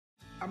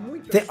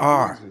There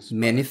are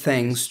many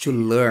things to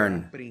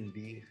learn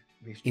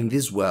in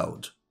this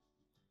world.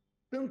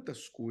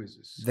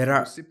 There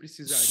are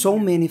so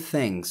many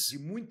things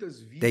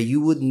that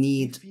you would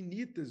need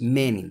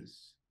many,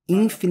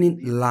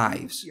 infinite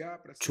lives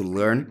to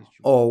learn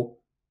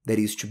all that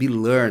is to be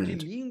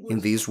learned in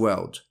this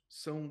world.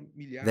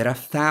 There are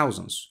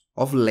thousands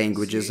of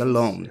languages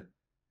alone.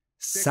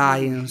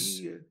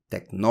 Science,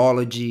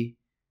 technology,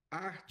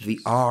 the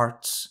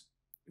arts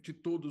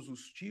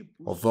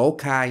of all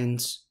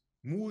kinds,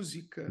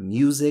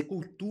 music,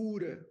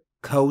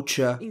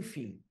 culture,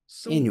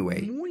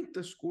 anyway,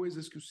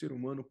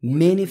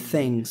 many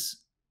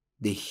things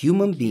the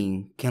human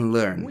being can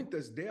learn.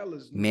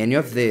 Many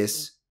of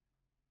these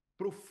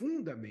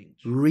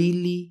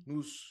really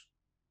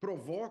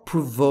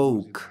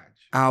provoke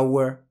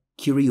our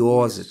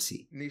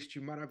curiosity,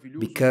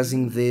 because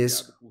in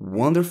this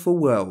wonderful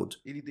world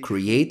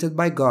created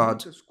by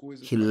God,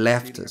 He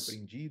left us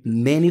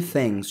many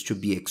things to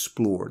be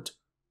explored.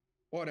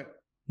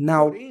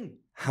 Now,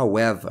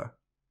 however,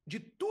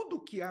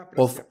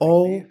 of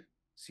all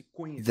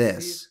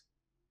this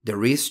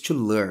there is to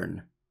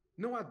learn,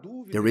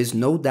 there is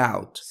no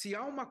doubt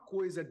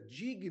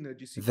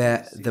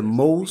that the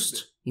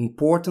most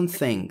important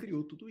thing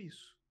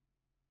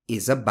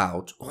is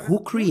about who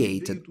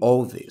created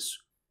all this.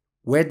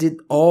 Where did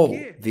all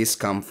this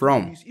come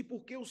from?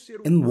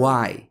 And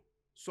why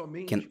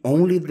can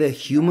only the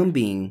human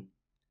being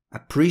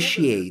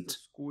appreciate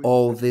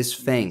all these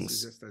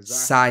things?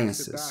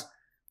 Sciences,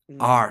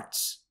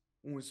 arts.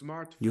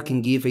 You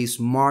can give a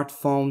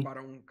smartphone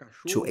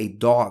to a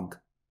dog.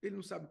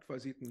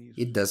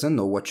 It doesn't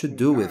know what to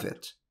do with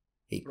it.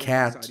 A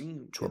cat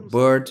to a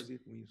bird.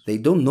 They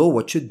don't know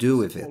what to do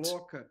with it.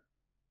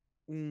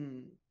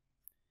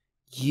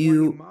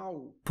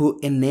 You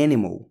put an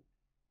animal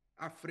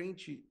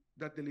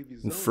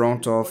in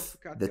front of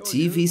the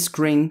TV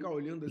screen,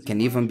 he can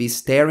even be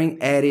staring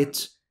at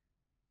it,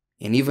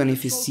 and even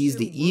if he sees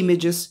the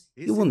images,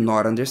 he will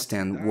not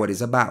understand what it's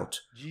about.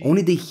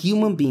 Only the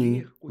human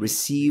being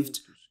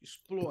received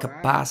the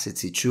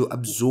capacity to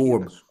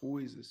absorb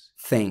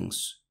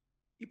things,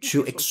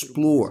 to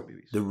explore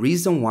the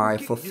reason why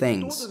for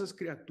things.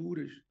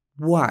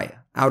 Why,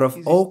 out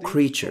of all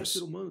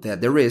creatures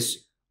that there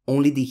is,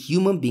 only the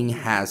human being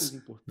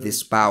has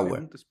this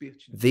power?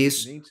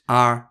 These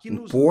are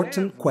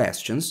important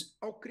questions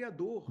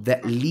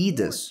that lead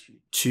us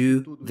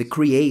to the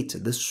Creator,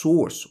 the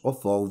source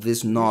of all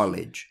this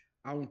knowledge.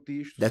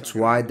 That's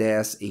why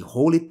there's a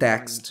holy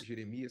text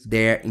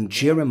there in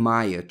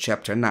Jeremiah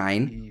chapter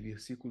 9,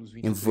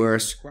 in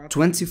verse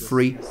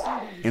 23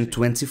 and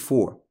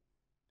 24.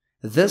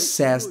 Thus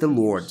says the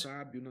Lord,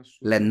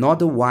 let not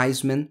the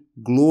wise man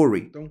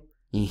glory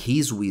in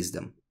his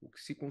wisdom.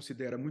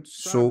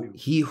 So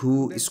he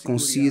who is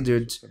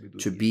considered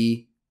to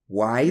be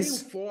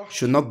wise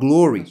should not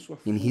glory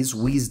in his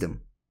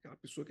wisdom.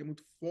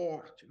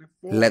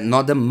 Let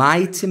not the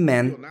mighty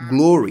man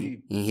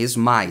glory in his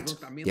might.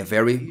 They are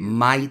very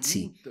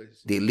mighty.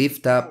 They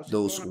lift up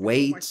those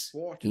weights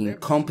in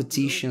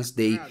competitions.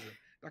 They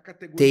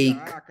take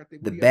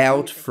the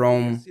belt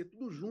from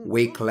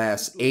weight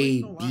class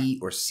A, B,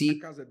 or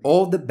C.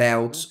 All the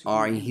belts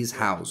are in his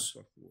house.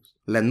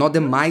 Let not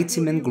the mighty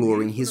man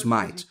glory in his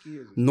might,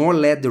 nor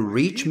let the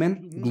rich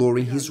man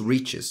glory in his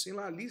riches.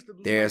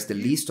 There's the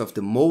list of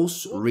the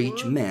most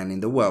rich men in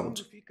the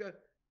world.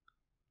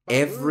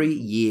 Every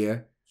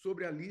year,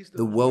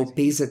 the world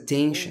pays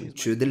attention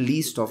to the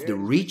list of the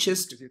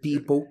richest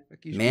people,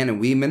 men and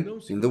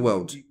women, in the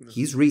world.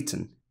 He's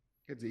written,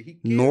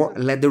 nor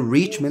let the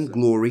rich man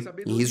glory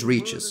in his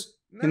riches.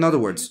 In other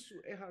words,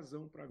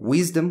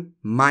 wisdom,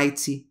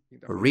 mighty,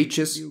 or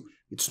riches,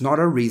 it's not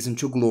a reason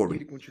to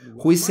glory.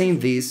 Who is saying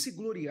this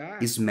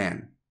is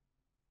man.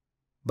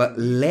 But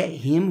let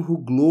him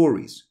who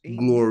glories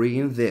glory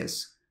in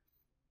this,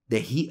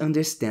 that he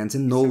understands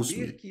and knows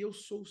me,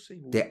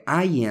 that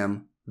I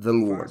am the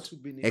Lord,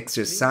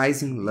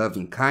 exercising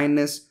loving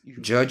kindness,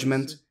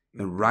 judgment,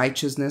 and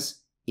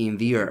righteousness in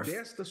the earth.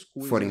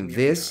 For in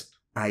this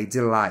I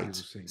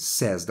delight,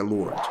 says the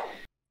Lord.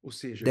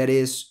 That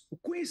is,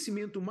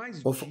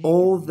 of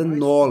all the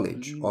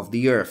knowledge of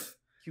the earth,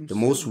 the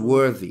most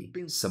worthy,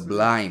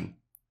 sublime,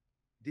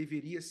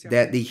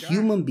 that the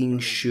human being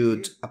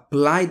should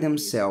apply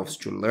themselves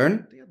to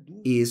learn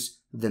is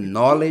the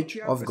knowledge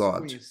of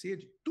God.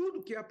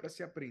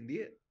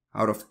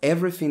 Out of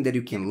everything that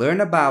you can learn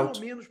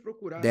about,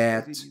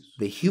 that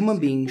the human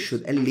being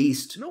should at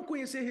least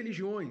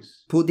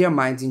put their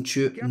minds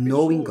into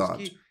knowing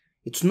God.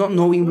 It's not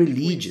knowing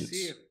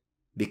religions,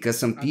 because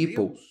some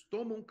people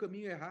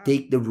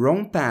take the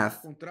wrong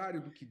path,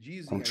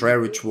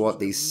 contrary to what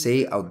they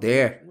say out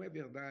there.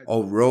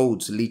 All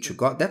roads lead to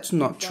God. That's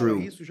not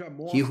true.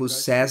 He who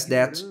says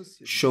that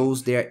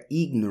shows their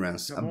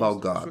ignorance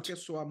about God.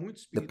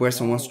 The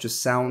person wants to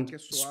sound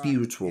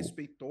spiritual,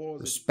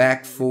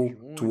 respectful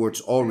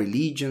towards all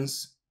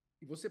religions,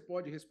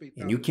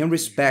 And you can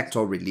respect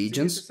all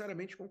religions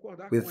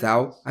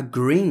without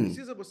agreeing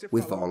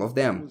with all of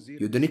them.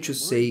 You don't need to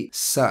say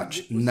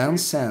such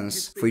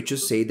nonsense for you to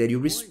say that you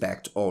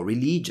respect all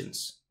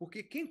religions.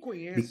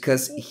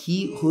 Because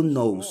he who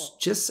knows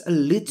just a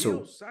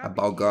little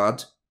about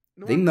God,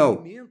 they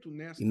know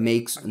it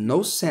makes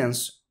no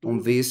sense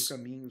on this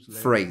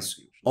phrase,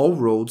 all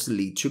roads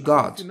lead to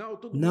God.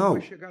 No.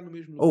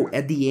 Oh,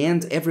 at the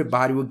end,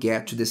 everybody will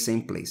get to the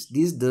same place.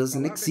 This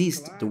doesn't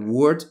exist. The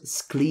word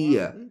is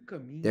clear.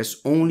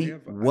 There's only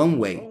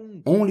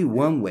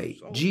one way,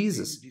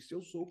 Jesus.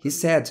 He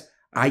said,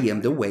 I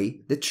am the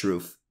way, the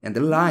truth, and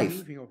the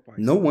life.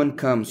 No one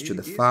comes to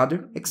the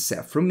Father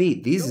except from me.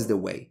 This is the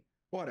way.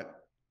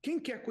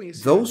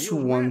 Those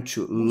who want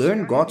to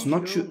learn God,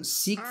 not to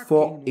seek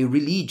for a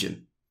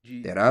religion.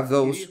 There are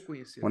those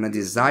who, on a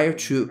desire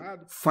to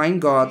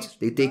find God,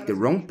 they take the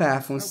wrong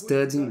path on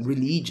studying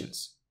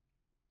religions.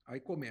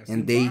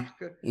 And they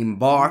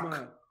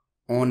embark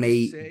on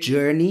a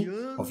journey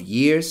of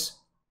years,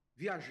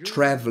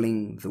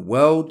 traveling the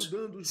world,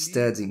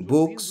 studying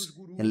books,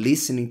 and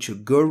listening to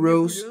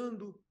gurus,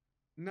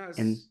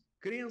 and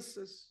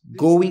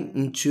going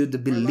into the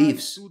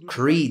beliefs,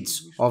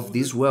 creeds of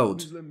this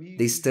world.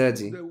 They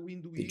study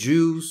the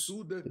Jews,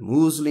 the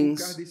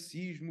Muslims,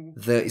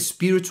 the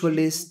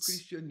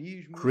spiritualists,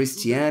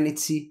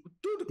 Christianity.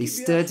 They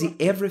study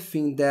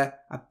everything that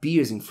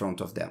appears in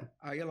front of them.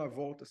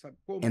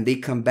 And they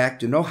come back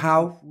to know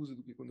how?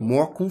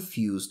 More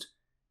confused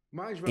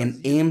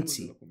and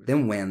empty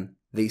than when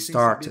they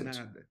started.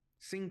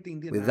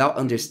 Without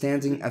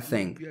understanding a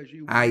thing.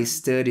 I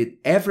studied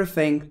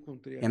everything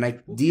and I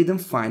didn't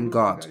find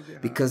God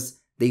because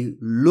they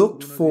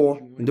looked for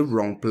in the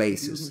wrong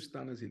places.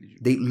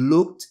 They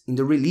looked in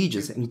the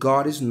religions and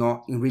God is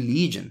not in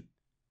religion.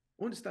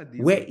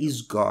 Where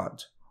is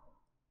God?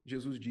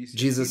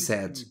 Jesus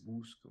said,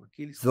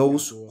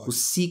 those who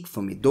seek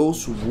for me,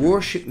 those who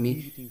worship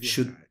me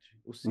should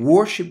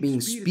worship me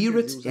in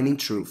spirit and in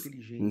truth.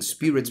 In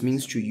spirit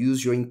means to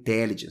use your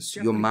intelligence,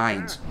 your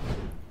mind,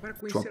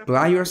 to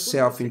apply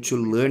yourself into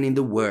learning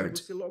the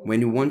word.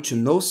 When you want to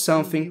know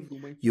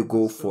something, you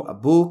go for a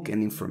book,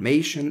 an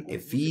information, a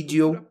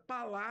video.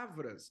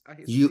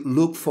 You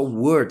look for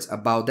words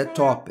about that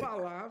topic.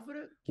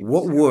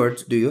 What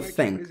words do you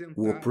think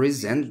will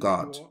present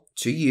God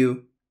to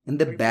you in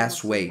the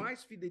best way?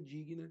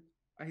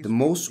 The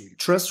most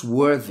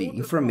trustworthy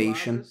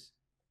information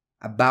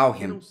about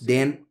him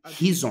than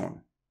his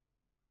own.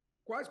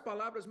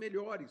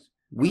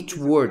 Which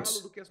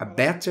words are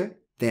better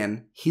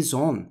than his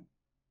own?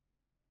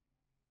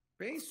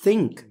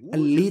 Think a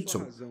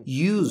little.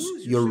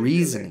 Use your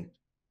reasoning.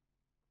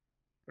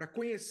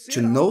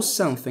 To know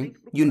something,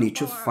 you need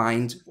to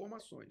find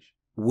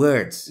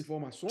words,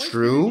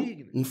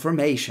 true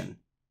information.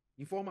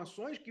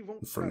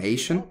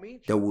 Information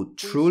that will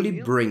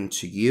truly bring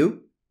to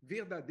you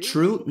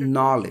true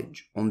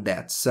knowledge on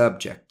that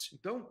subject.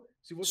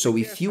 So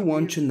if you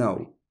want to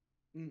know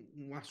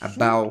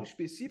about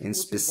a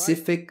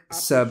specific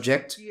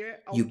subject,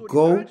 you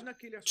go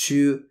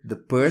to the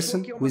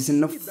person who is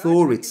an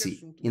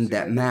authority in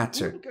that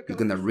matter. You're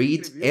going to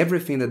read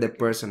everything that the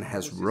person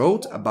has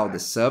wrote about the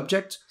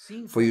subject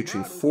for you to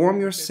inform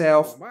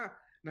yourself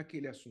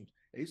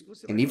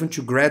and even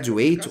to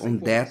graduate on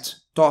that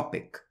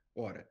topic.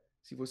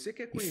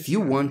 If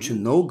you want to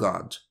know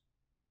God,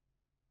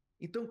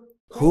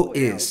 who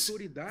is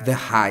the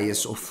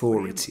highest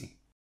authority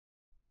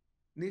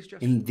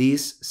in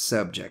this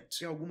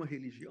subject?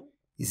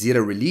 Is it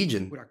a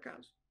religion?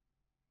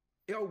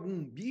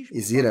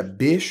 Is it a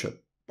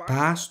bishop,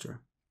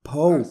 pastor,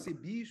 pope,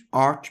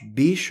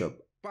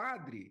 archbishop,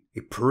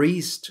 a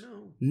priest?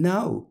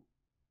 No.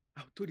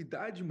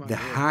 The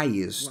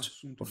highest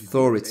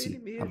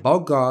authority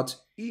about God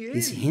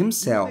is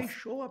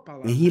himself,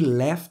 and he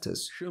left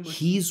us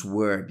his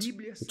word.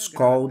 It's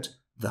called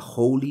the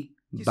Holy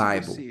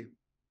Bible.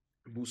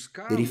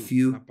 That if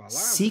you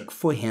seek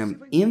for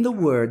him in the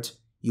word,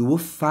 you will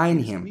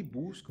find him.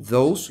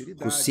 Those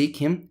who seek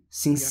him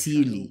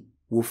sincerely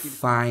will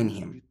find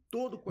him.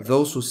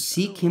 Those who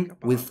seek him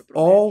with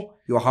all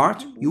your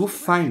heart, you will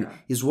find him,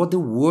 is what the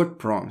word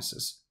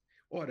promises.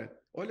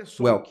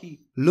 Well,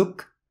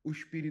 look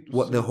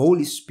what the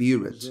Holy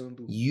Spirit,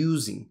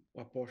 using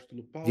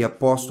the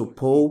Apostle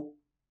Paul,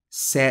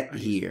 said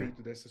here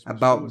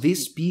about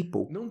these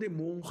people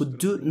who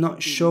do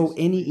not show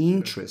any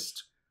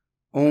interest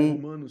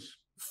on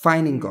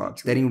finding God,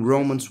 that in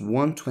Romans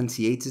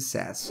 1:28 it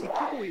says,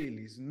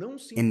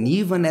 and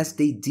even as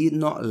they did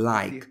not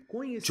like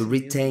to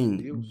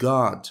retain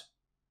God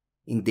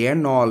in their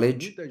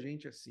knowledge,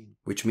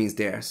 which means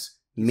there's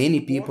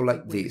many people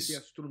like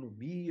this,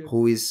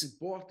 who is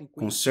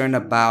concerned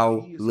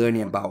about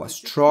learning about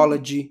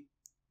astrology,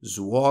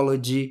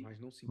 zoology,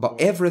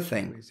 about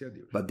everything,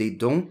 but they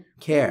don't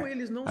care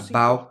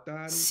about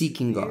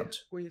seeking God.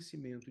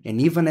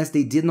 And even as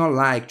they did not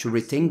like to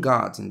retain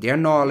God in their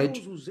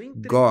knowledge,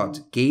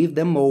 God gave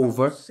them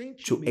over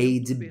to a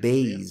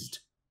debased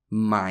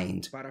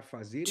mind,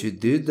 to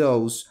do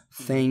those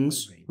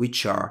things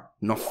which are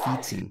not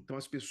fitting.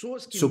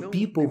 So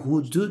people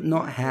who do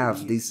not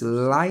have the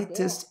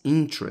slightest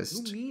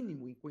interest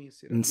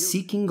in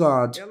seeking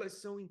God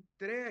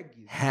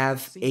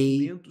have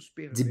a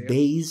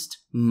debased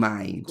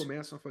mind,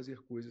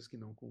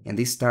 and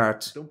they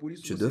start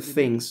to do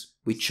things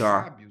which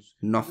are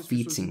not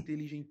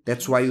fitting.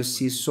 That's why you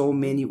see so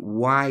many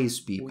wise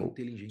people,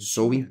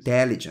 so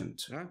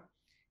intelligent,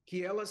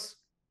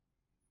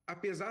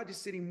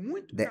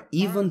 that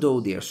even though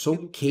they are so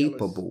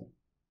capable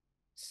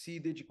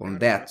on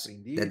that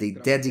they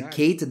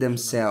dedicate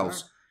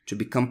themselves to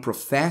become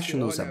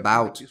professionals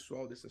about,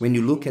 when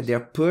you look at their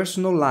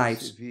personal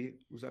lives,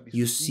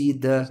 you see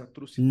the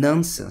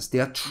nonsense, the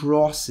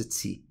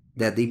atrocity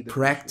that they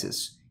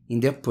practice in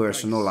their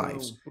personal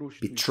lives.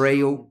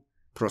 Betrayal,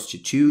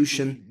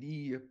 prostitution,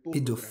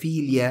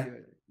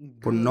 pedophilia,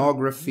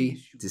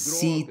 pornography,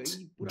 deceit,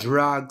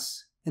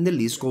 drugs, and the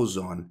list goes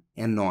on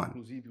and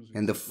on.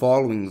 And the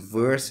following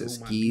verses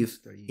give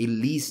a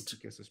list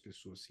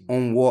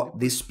on what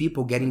these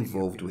people get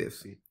involved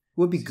with. It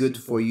would be good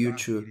for you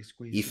to,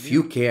 if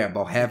you care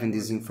about having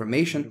this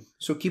information,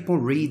 so keep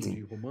on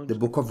reading the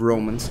book of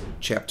Romans,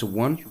 chapter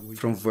 1,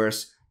 from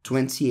verse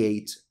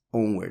 28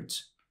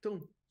 onwards.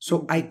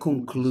 So I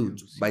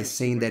conclude by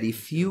saying that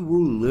if you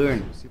will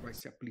learn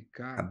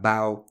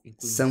about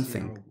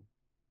something,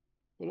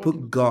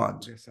 put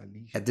God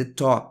at the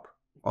top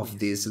of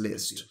this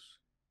list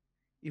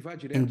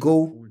and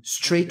go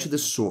straight to the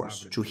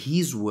source, to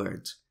His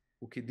Word,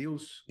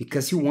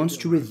 because He wants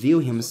to reveal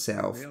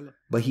Himself,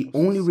 but He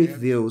only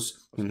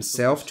reveals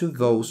Himself to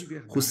those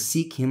who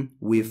seek Him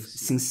with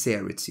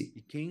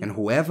sincerity. And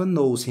whoever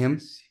knows Him,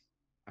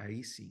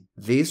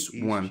 this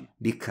one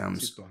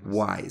becomes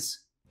wise.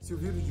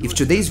 If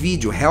today's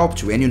video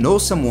helped you and you know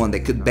someone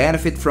that could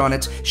benefit from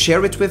it,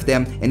 share it with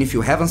them, and if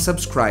you haven't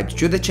subscribed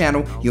to the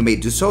channel, you may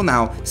do so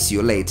now. See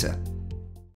you later.